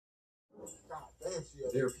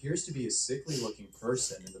There appears to be a sickly-looking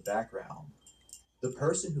person in the background. The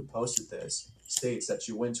person who posted this states that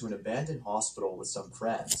she went to an abandoned hospital with some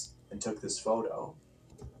friends and took this photo.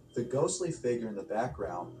 The ghostly figure in the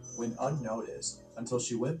background went unnoticed until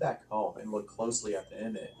she went back home and looked closely at the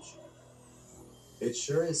image. It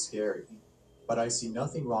sure is scary, but I see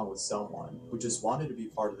nothing wrong with someone who just wanted to be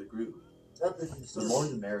part of the group. The more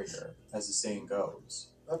the merrier, as the saying goes.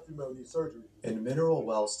 In Mineral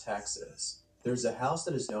Wells, Texas, there's a house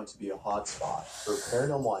that is known to be a hotspot for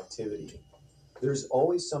paranormal activity. There's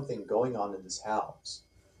always something going on in this house,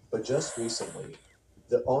 but just recently,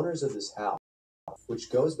 the owners of this house, which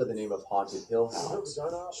goes by the name of Haunted Hill House,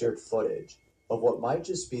 shared footage of what might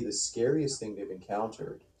just be the scariest thing they've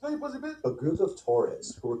encountered. A group of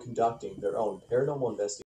tourists who were conducting their own paranormal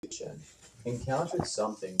investigation encountered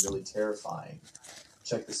something really terrifying.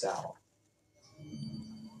 Check this out.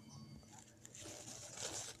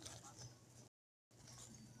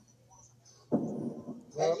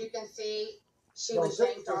 As you can see, she was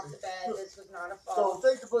yanked off the bed. This was not a fall. So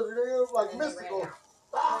take the pussy there like mystical.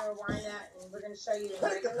 We're going to wind that, and we're going to show you the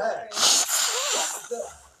regular screen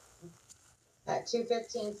at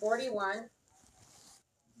 2:15:41.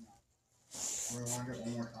 We're going to wind it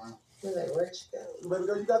one more time. Where'd she go? Baby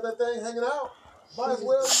girl, you got that thing hanging out. Might as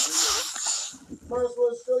well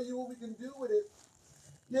show you what we can do with it.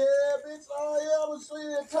 Yeah, bitch. Oh, yeah, I'm going to show you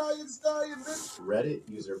the Italian stallion, bitch. Reddit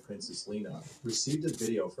user Princess Lena received a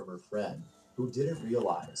video from her friend who didn't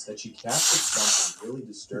realize that she captured something really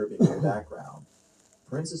disturbing in the background.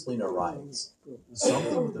 Princess Lena writes,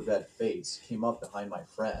 "Something with a red face came up behind my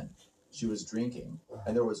friend. She was drinking,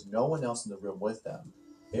 and there was no one else in the room with them.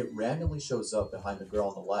 It randomly shows up behind the girl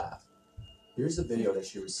on the left. Here's the video that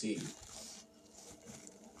she received."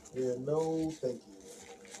 Yeah, no, thank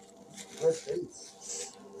you. Red face.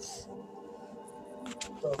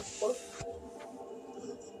 The fuck?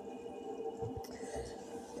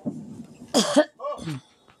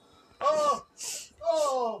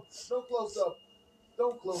 Oh, don't close up.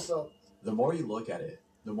 Don't close up. The more you look at it,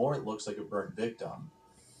 the more it looks like a burnt victim.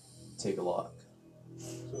 Take a look.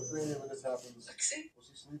 So 3 a.m. when this happens, Lexi? was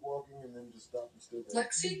she sleepwalking and then just stopped and stood there?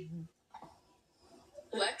 Lexi?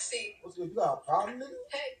 Lexi? What's good? You got a problem, nigga?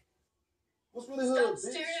 Hey, What's really hood, stop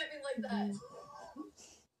bitch? staring at me like that.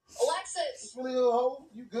 Alexis! What's really hood, hoe?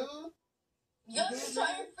 You good? You're just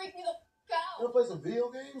trying to freak me the f*** You out. wanna play some video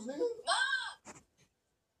games, nigga?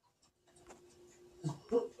 Mom!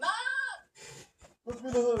 Mom! What's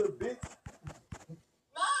really hood, bitch?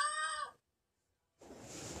 Mom!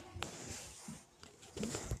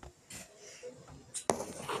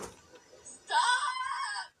 Stop!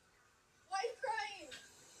 Why are you crying?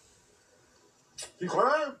 You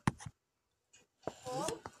crying? Huh?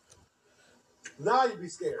 Now you be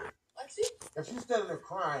scared. Lexi? If she's standing there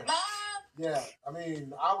crying, Mom! yeah, I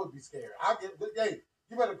mean, I would be scared. Hey,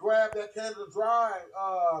 you better grab that Canada Dry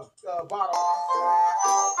bottle.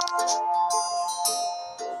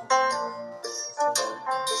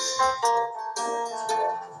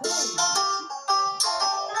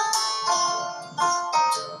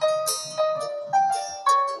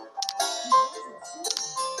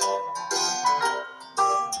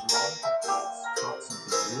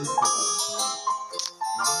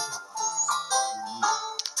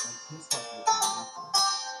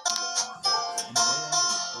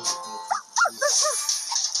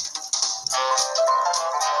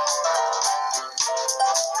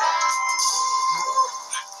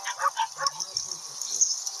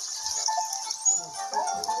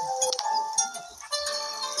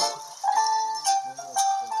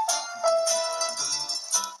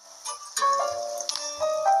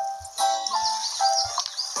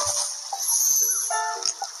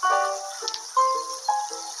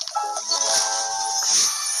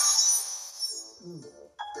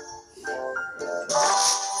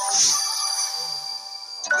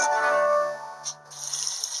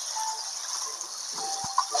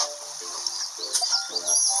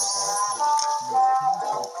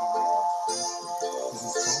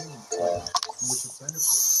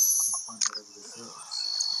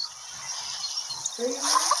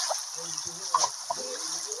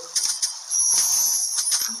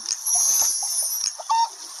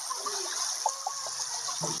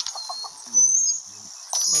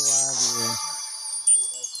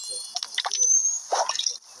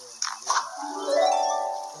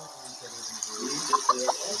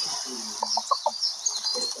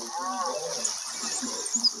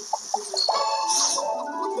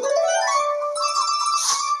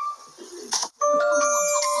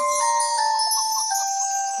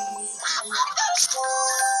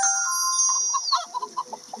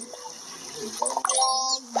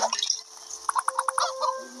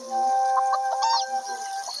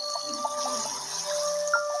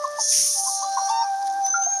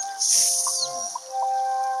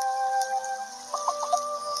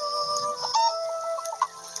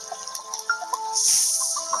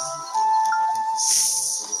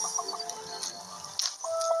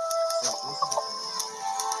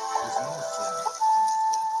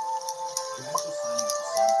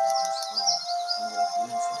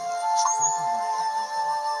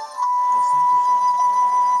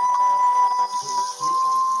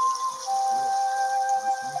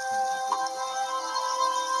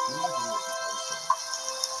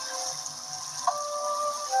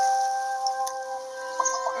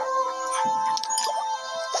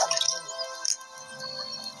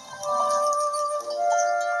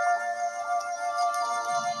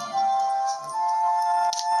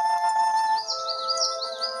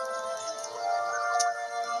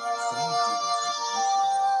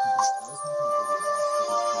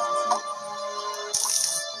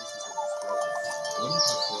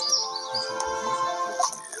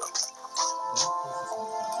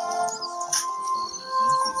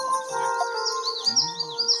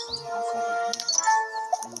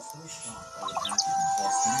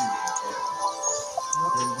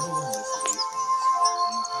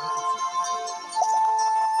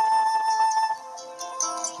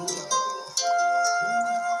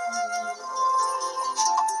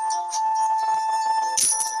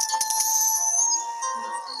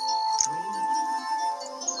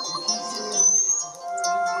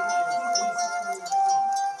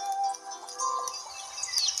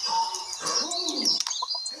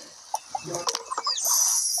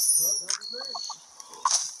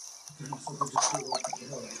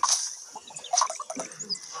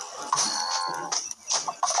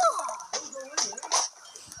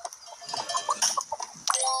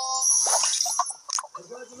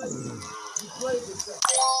 Congratulations. You played yourself.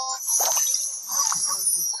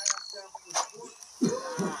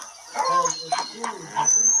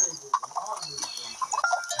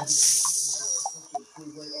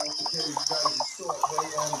 Right off the cage, you guys saw it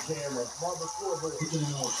right on camera. Marble scoreboard.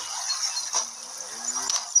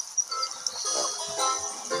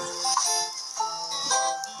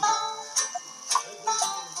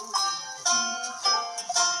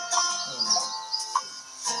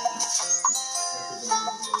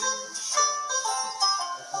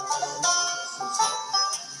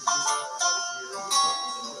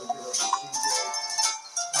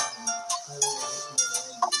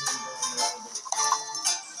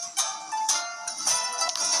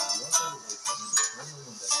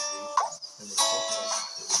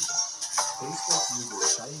 Facebook user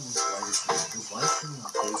citing this legacy was live streaming on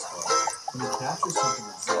Facebook when he captures something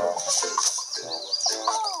inside.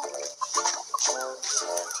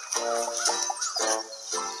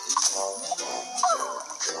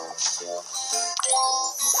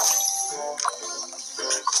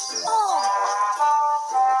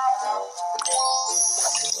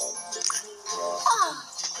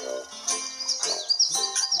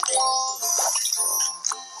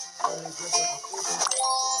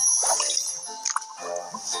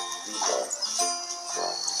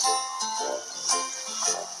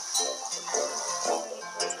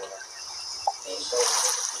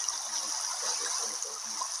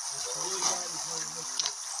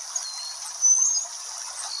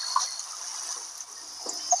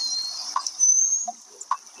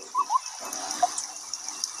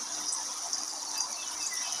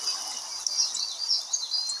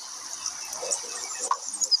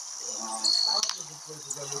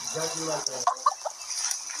 Exactly like that.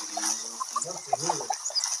 That's the hood.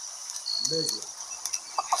 Nigga.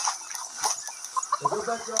 If your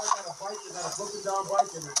backyard got a bike that got a broken down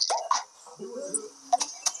bike in it, In the middle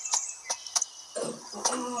of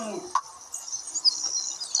the night,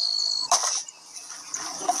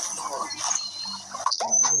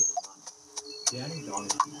 Danny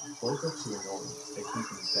Donahue woke up to a noise that came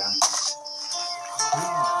from his bathroom.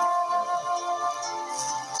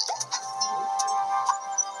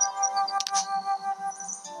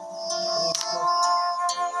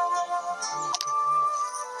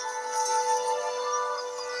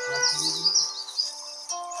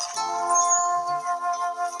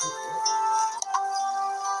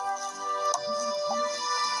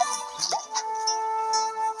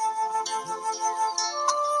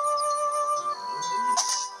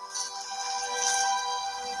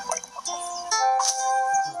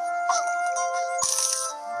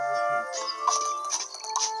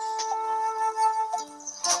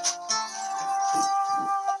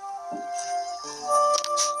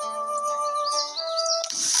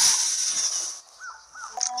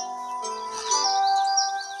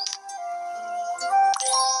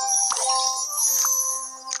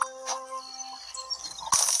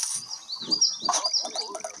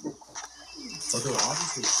 Although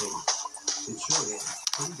obviously fake, it sure is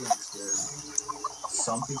pretty damn scary.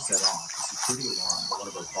 Something set off the security alarm at one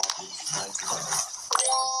of our properties nights ago.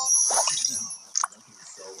 Now, after nothing is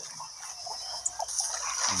so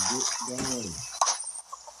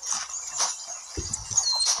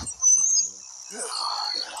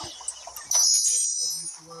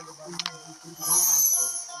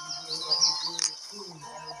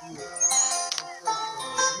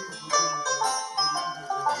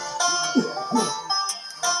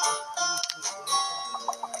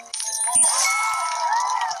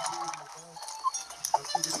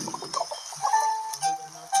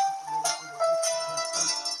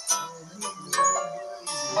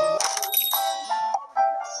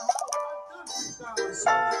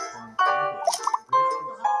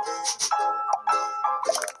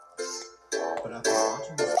But after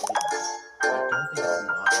watching this video, I don't think I'll be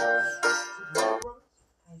watching it.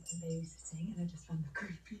 I'm babysitting and I just found the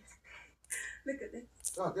creepiest. Look at this.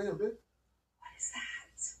 God damn, bitch. What is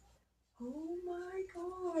that? Oh my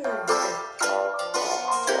god.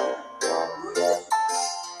 What is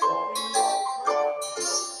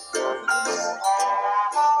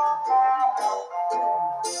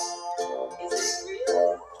Is it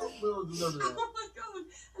real? We don't do none of that. Oh my god.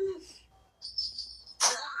 And look.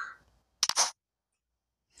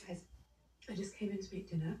 Guys, I just came in to make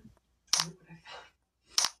dinner. And look what I found.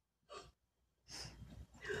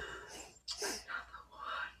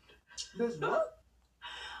 Another one. Bitch, what?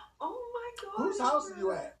 Oh my god. Whose house are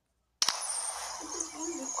you at?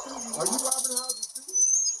 Are you robbing houses too?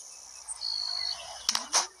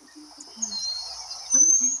 Why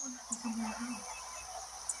would anyone have this in their house?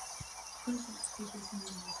 What is that creepy thing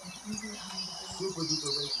you were saying? Over 100 Super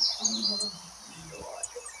duper racist.